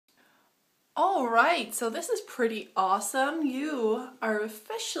Alright, so this is pretty awesome. You are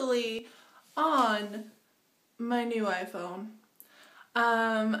officially on my new iPhone.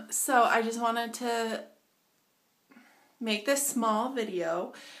 So I just wanted to make this small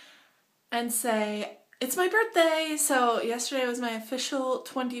video and say it's my birthday. So yesterday was my official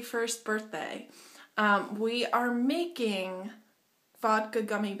 21st birthday. We are making vodka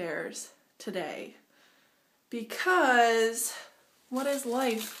gummy bears today because what is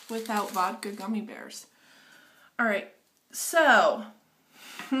life without vodka gummy bears? Alright, so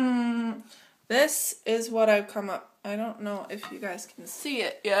this is what I've come up. I don't know if you guys can see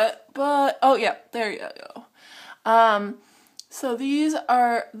it yet, but oh yeah, there you go. So these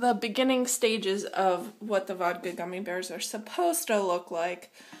are the beginning stages of what the vodka gummy bears are supposed to look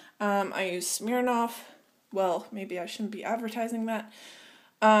like. I use Smirnoff. Well, maybe I shouldn't be advertising that.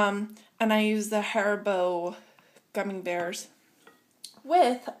 And I use the Haribo gummy bears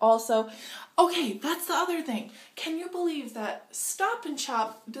with also, okay, that's the other thing. Can you believe that Stop and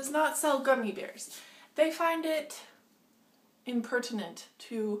Shop does not sell gummy bears? They find it impertinent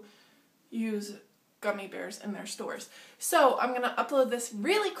to use gummy bears in their stores. So I'm going to upload this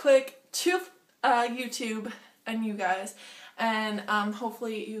really quick to YouTube and you guys, and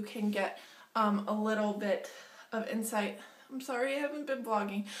hopefully you can get a little bit of insight. I'm sorry I haven't been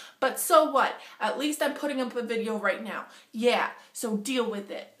vlogging, but so what? At least I'm putting up a video right now. Yeah, so deal with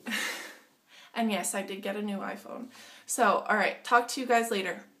it. And yes, I did get a new iPhone. So, alright, talk to you guys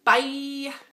later. Bye!